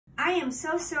I am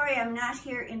so sorry I'm not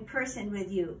here in person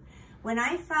with you. When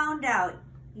I found out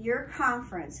your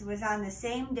conference was on the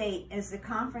same date as the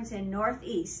conference in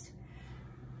Northeast,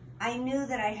 I knew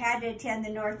that I had to attend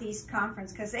the Northeast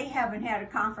conference because they haven't had a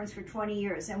conference for 20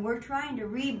 years, and we're trying to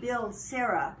rebuild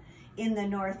Serra in the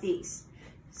Northeast.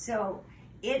 So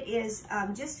it is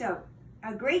just a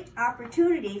great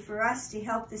opportunity for us to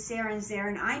help the Serrans there,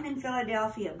 and I'm in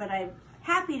Philadelphia, but I'm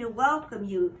happy to welcome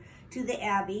you to the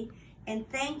Abbey, and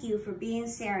thank you for being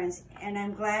Serrans, and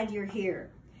I'm glad you're here.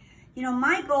 You know,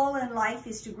 my goal in life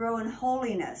is to grow in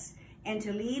holiness and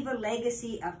to leave a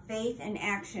legacy of faith and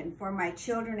action for my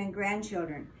children and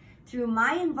grandchildren. Through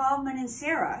my involvement in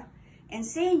Serra and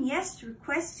saying yes to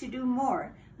requests to do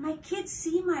more, my kids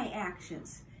see my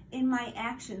actions, and my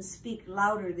actions speak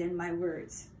louder than my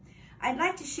words. I'd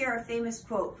like to share a famous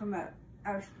quote from a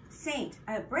saint,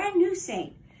 a brand new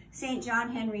saint, St.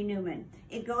 John Henry Newman.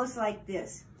 It goes like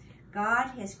this: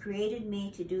 God has created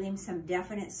me to do him some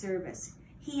definite service.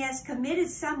 He has committed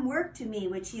some work to me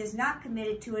which he has not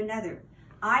committed to another.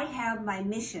 I have my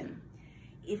mission.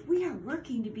 If we are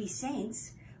working to be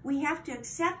saints, we have to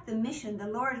accept the mission the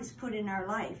Lord has put in our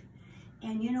life.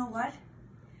 And you know what?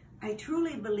 I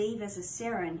truly believe as a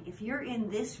Serran, if you're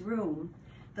in this room,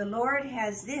 the Lord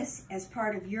has this as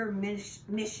part of your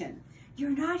mission. You're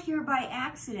not here by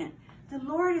accident. The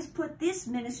Lord has put this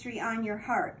ministry on your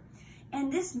heart,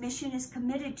 and this mission is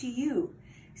committed to you.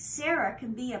 Serra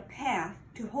can be a path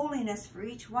to holiness for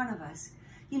each one of us.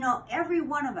 You know, every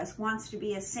one of us wants to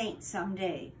be a saint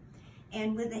someday.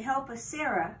 And with the help of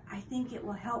Serra, I think it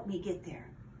will help me get there.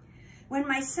 When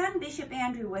my son, Bishop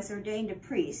Andrew, was ordained a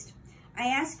priest, I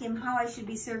asked him how I should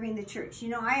be serving the church. You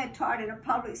know, I had taught in a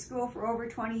public school for over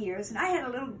 20 years, and I had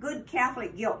a little good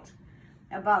Catholic guilt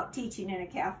about teaching in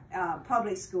a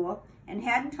public school and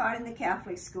hadn't taught in the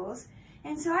Catholic schools.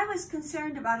 And so I was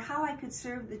concerned about how I could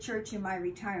serve the church in my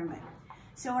retirement.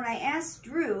 So when I asked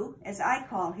Drew, as I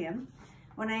call him,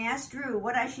 when I asked Drew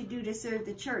what I should do to serve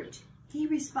the church, he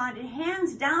responded,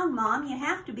 "Hands down, Mom, you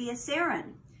have to be a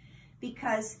Serran,"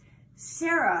 because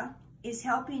Serra is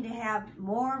helping to have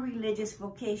more religious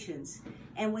vocations.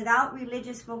 And without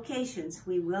religious vocations,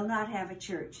 we will not have a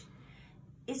church.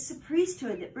 It's the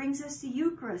priesthood that brings us the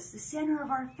Eucharist, the center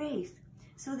of our faith.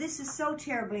 So this is so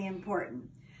terribly important.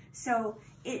 So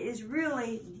it is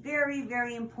really very,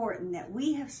 very important that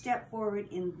we have stepped forward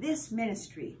in this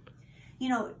ministry. You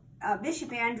know,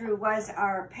 Bishop Andrew was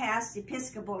our past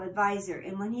Episcopal advisor,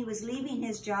 and when he was leaving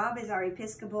his job as our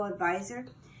Episcopal advisor,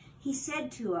 he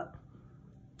said to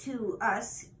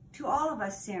all of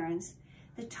us Serrans,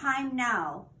 the time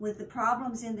now with the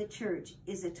problems in the church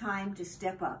is a time to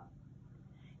step up,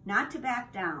 not to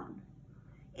back down.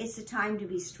 It's a time to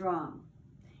be strong.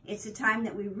 It's a time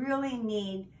that we really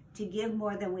need to give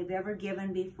more than we've ever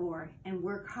given before and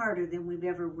work harder than we've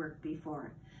ever worked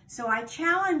before. So I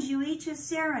challenge you each as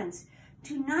Serrans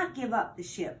to not give up the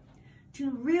ship,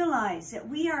 to realize that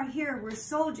we are here, we're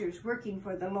soldiers working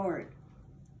for the Lord.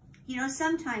 You know,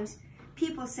 sometimes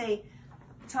people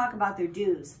talk about their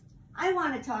dues. I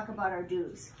want to talk about our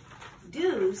dues.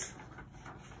 Dues,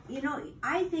 you know,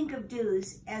 I think of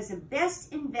dues as the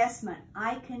best investment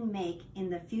I can make in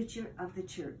the future of the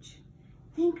church.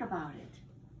 Think about it.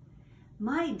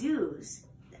 My dues,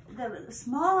 the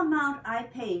small amount I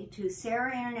pay to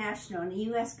Serra International and the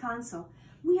U.S. Consul,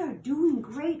 we are doing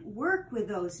great work with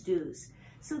those dues.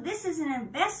 So this is an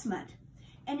investment.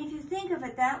 And if you think of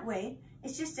it that way,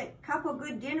 it's just a couple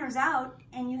good dinners out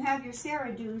and you have your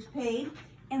Serra dues paid,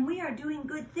 and we are doing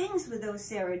good things with those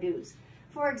Serra dues.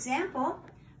 For example,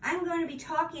 I'm going to be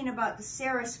talking about the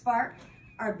Serra Spark,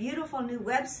 our beautiful new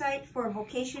website for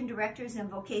vocation directors and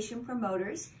vocation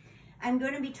promoters. I'm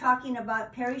going to be talking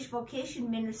about Parish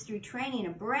Vocation Ministry Training, a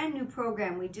brand new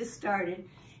program we just started,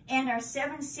 and our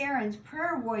 7 Serrans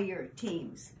Prayer Warrior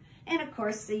teams. And of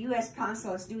course, the U.S.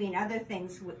 Consul is doing other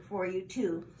things for you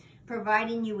too,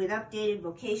 providing you with updated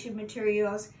vocation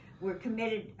materials. We're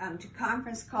committed to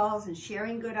conference calls and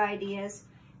sharing good ideas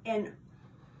and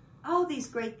all these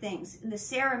great things in the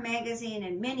Serra magazine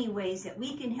and many ways that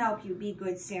we can help you be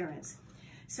good Serrans.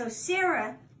 So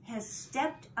Serra has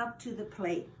stepped up to the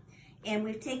plate, and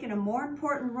we've taken a more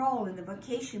important role in the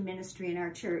vocation ministry in our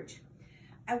church.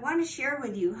 I want to share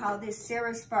with you how this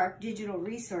Serra Spark digital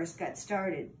resource got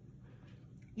started.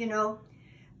 You know,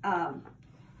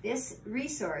 this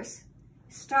resource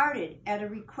started at a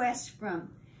request from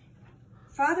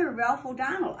Father Ralph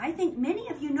O'Donnell. I think many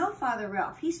of you know Father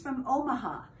Ralph. He's from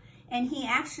Omaha, and he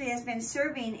actually has been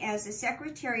serving as the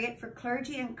Secretariat for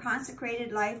Clergy and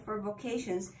Consecrated Life for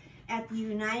Vocations at the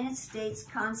United States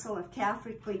Council of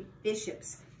Catholic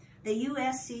Bishops, the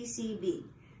USCCB.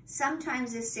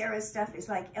 Sometimes this Serra stuff is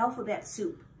like alphabet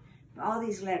soup, all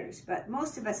these letters, but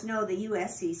most of us know the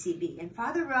USCCB. And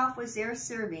Father Ralph was there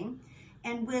serving,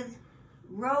 and with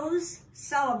Rose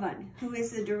Sullivan, who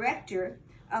is the director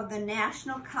of the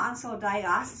National Council of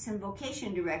Diocesan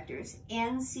Vocation Directors,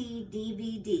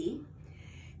 NCDVD,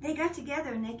 they got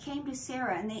together and they came to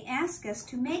Serra and they asked us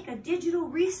to make a digital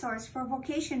resource for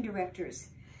vocation directors.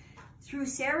 Through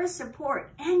Serra's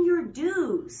support and your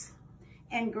dues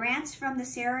and grants from the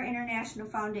Serra International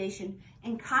Foundation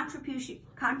and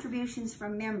contributions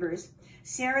from members,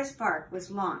 Serra Spark was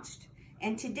launched.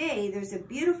 And today there's a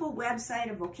beautiful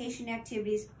website of vocation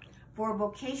activities for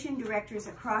vocation directors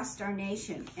across our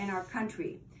nation and our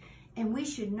country. And we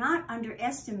should not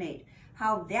underestimate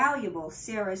how valuable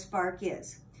Serra Spark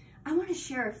is. I want to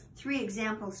share 3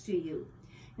 examples to you.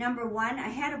 Number 1, I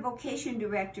had a vocation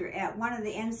director at one of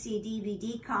the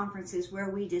NCDVD conferences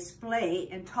where we display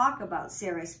and talk about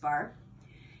Serra Spark.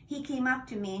 He came up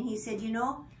to me and he said, you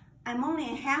know, I'm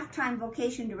only a half-time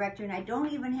vocation director and I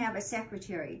don't even have a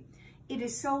secretary. It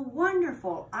is so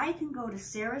wonderful. I can go to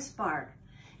Serra Spark,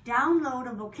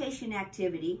 download a vocation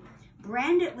activity,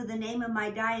 brand it with the name of my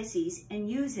diocese,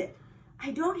 and use it. I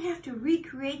don't have to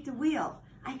recreate the wheel.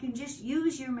 I can just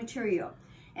use your material.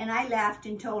 And I laughed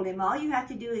and told him, all you have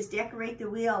to do is decorate the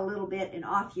wheel a little bit and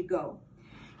off you go.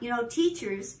 You know,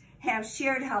 teachers have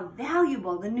shared how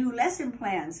valuable the new lesson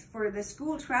plans for the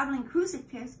school traveling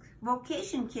crucifix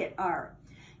vocation kit are.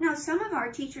 Now, some of our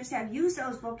teachers have used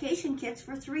those vocation kits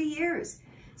for 3 years.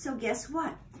 So guess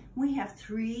what? We have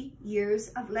 3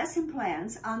 years of lesson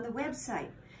plans on the website.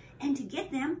 And to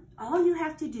get them, all you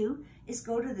have to do is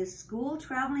go to the school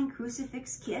traveling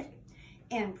crucifix kit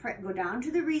and go down to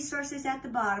the resources at the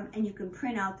bottom and you can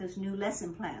print out those new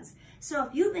lesson plans. So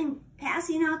if you've been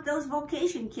passing out those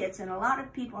vocation kits, and a lot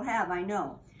of people have, I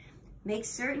know, make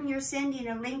certain you're sending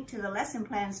a link to the lesson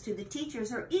plans to the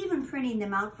teachers or even printing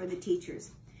them out for the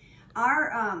teachers.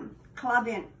 Our club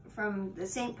from the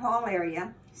St. Paul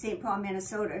area, St. Paul,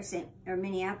 Minnesota, or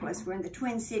Minneapolis, we're in the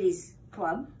Twin Cities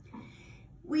Club.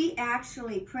 We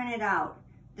actually printed out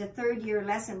the 3rd year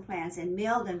lesson plans and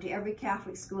mailed them to every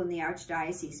Catholic school in the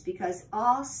Archdiocese because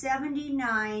all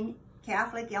 79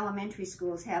 Catholic elementary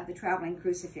schools have the traveling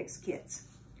crucifix kits.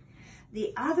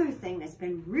 The other thing that's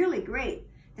been really great,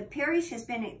 the parishes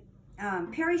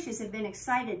have been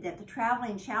excited that the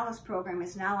traveling chalice program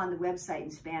is now on the website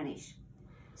in Spanish.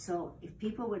 So if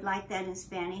people would like that in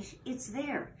Spanish, it's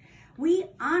there. We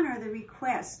honor the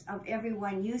request of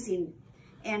everyone using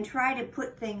and try to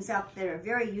put things up that are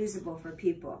very usable for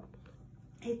people.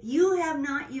 If you have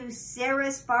not used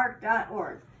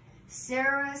serraspark.org,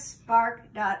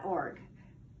 serraspark.org,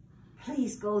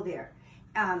 please go there.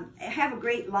 I have a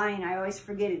great line. I always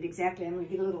forget it exactly. I'm going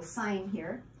to get a little sign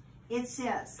here. It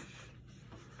says,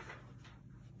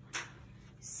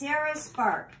 Serra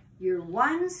Spark, your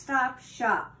one-stop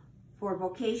shop for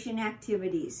vocation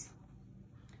activities.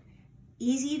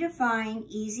 Easy to find,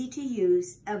 easy to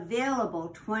use, available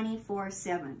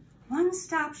 24/7.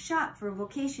 One-stop shop for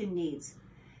vocation needs.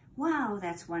 Wow,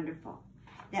 that's wonderful.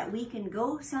 That we can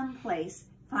go someplace,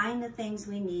 find the things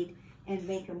we need, and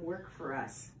make them work for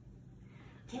us.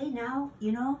 Okay, now,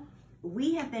 you know,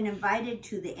 we have been invited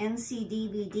to the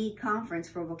NCDVD conference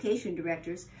for vocation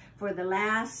directors for the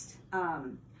last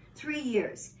 3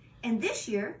 years. And this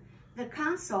year, the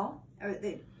council, or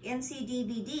the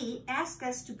NCDVD, asked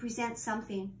us to present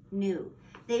something new.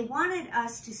 They wanted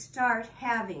us to start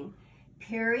having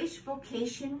parish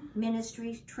vocation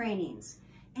ministry trainings.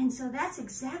 And so that's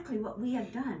exactly what we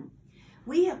have done.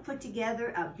 We have put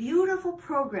together a beautiful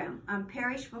program on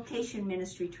parish vocation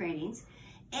ministry trainings,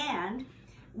 and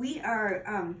we are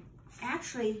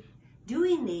actually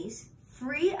doing these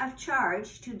free of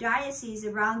charge to dioceses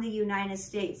around the United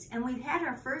States. And we've had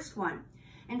our first one.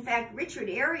 In fact, Richard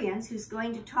Arians, who's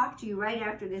going to talk to you right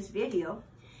after this video,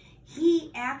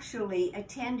 he actually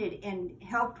attended and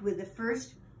helped with the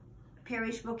first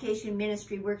parish vocation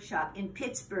ministry workshop in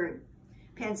Pittsburgh,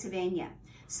 Pennsylvania.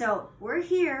 So we're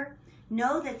here.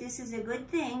 Know that this is a good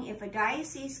thing. If a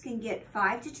diocese can get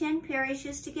 5 to 10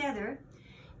 parishes together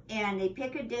and they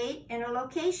pick a date and a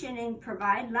location and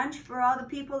provide lunch for all the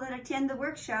people that attend the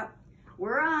workshop,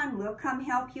 we're on. We'll come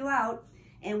help you out.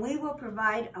 And we will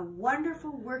provide a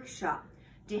wonderful workshop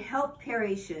to help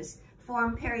parishes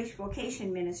form parish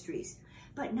vocation ministries.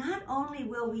 But not only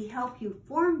will we help you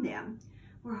form them,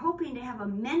 we're hoping to have a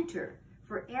mentor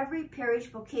for every parish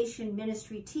vocation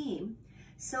ministry team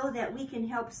so that we can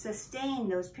help sustain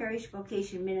those parish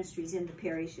vocation ministries in the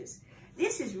parishes.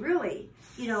 This is really,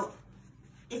 you know,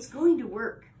 it's going to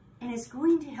work, and it's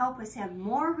going to help us have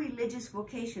more religious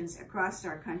vocations across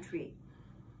our country.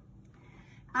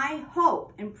 I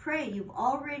hope and pray you've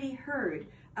already heard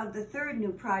of the third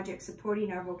new project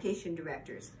supporting our vocation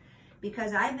directors,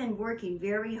 because I've been working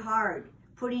very hard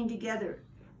putting together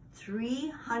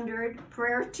 300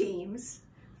 prayer teams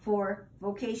for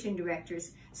vocation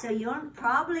directors. So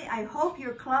I hope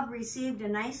your club received a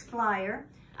nice flyer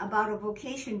about a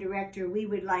vocation director we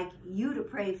would like you to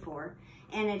pray for.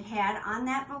 And it had on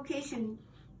that vocation,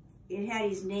 it had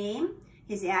his name,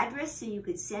 his address, so you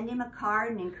could send him a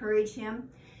card and encourage him.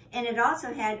 And it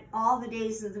also had all the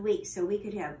days of the week, so we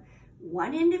could have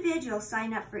one individual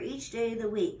sign up for each day of the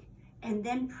week and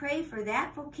then pray for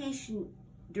that vocation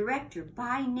director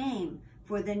by name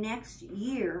for the next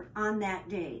year on that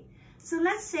day. So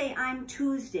let's say I'm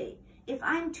Tuesday. If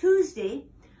I'm Tuesday,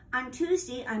 on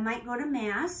Tuesday I might go to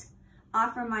Mass,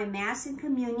 offer my Mass and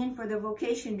communion for the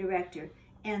vocation director.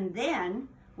 And then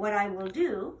what I will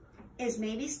do is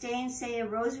maybe stay and say a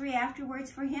rosary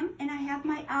afterwards for him, and I have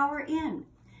my hour in.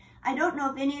 I don't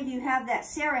know if any of you have that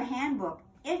Serra handbook.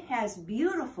 It has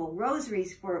beautiful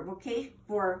rosaries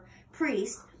for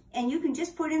priests, and you can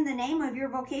just put in the name of your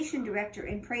vocation director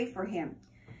and pray for him.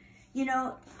 You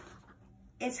know,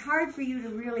 it's hard for you to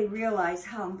really realize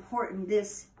how important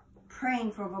this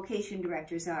praying for vocation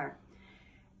directors are.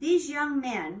 These young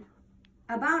men,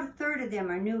 about a third of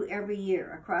them are new every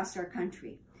year across our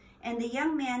country. And the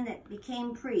young men that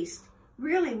became priests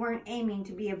really weren't aiming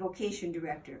to be a vocation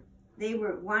director. They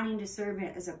were wanting to serve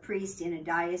as a priest in a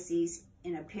diocese,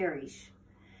 in a parish,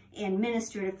 and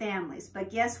minister to families.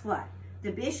 But guess what?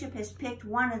 The bishop has picked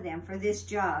one of them for this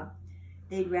job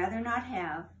they'd rather not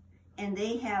have, and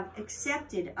they have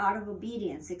accepted, out of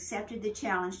obedience, accepted the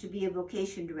challenge to be a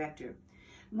vocation director.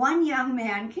 One young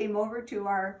man came over to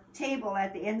our table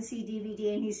at the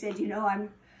NCDVD and he said, you know,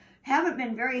 haven't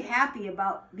been very happy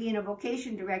about being a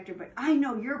vocation director, but I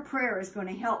know your prayer is going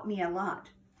to help me a lot.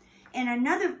 And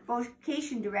another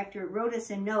vocation director wrote us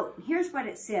a note. Here's what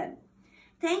it said.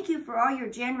 Thank you for all your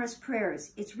generous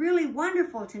prayers. It's really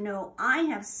wonderful to know I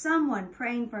have someone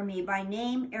praying for me by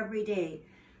name every day.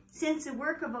 Since the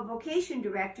work of a vocation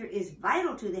director is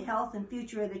vital to the health and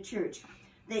future of the church,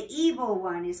 the evil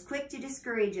one is quick to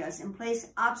discourage us and place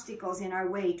obstacles in our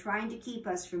way, trying to keep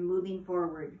us from moving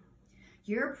forward.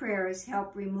 Your prayers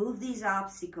help remove these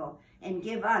obstacles and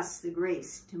give us the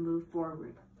grace to move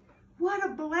forward. What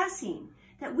a blessing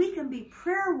that we can be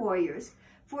prayer warriors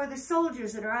for the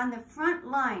soldiers that are on the front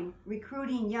line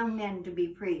recruiting young men to be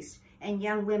priests and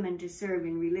young women to serve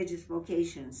in religious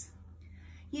vocations.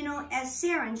 You know, as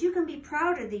Serrans, you can be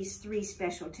proud of these three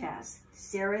special tasks: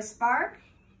 Serra Spark,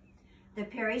 the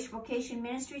Parish Vocation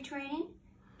Ministry Training,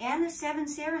 and the 7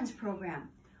 Serrans program.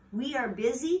 We are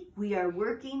busy, we are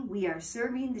working, we are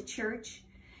serving the church,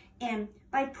 and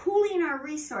by pooling our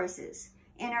resources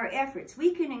and our efforts,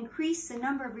 we can increase the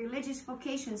number of religious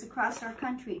vocations across our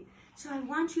country. So I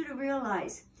want you to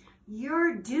realize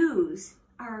your dues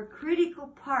are a critical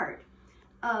part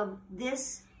of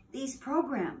these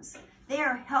programs. They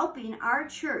are helping our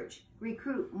church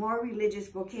recruit more religious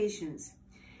vocations.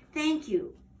 Thank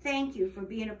you. Thank you for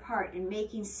being a part in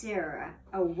making Serra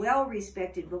a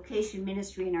well-respected vocation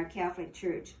ministry in our Catholic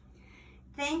Church.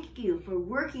 Thank you for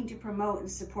working to promote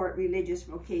and support religious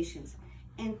vocations.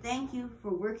 And thank you for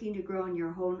working to grow in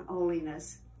your own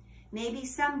holiness. Maybe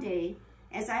someday,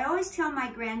 as I always tell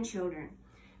my grandchildren,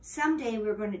 someday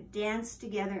we're going to dance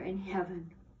together in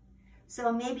heaven.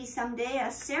 So maybe someday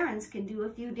us Serrans can do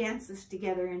a few dances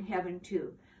together in heaven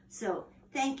too. So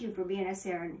thank you for being a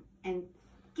Serran, and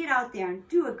get out there and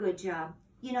do a good job.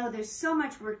 You know, there's so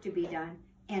much work to be done,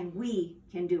 and we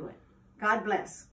can do it. God bless.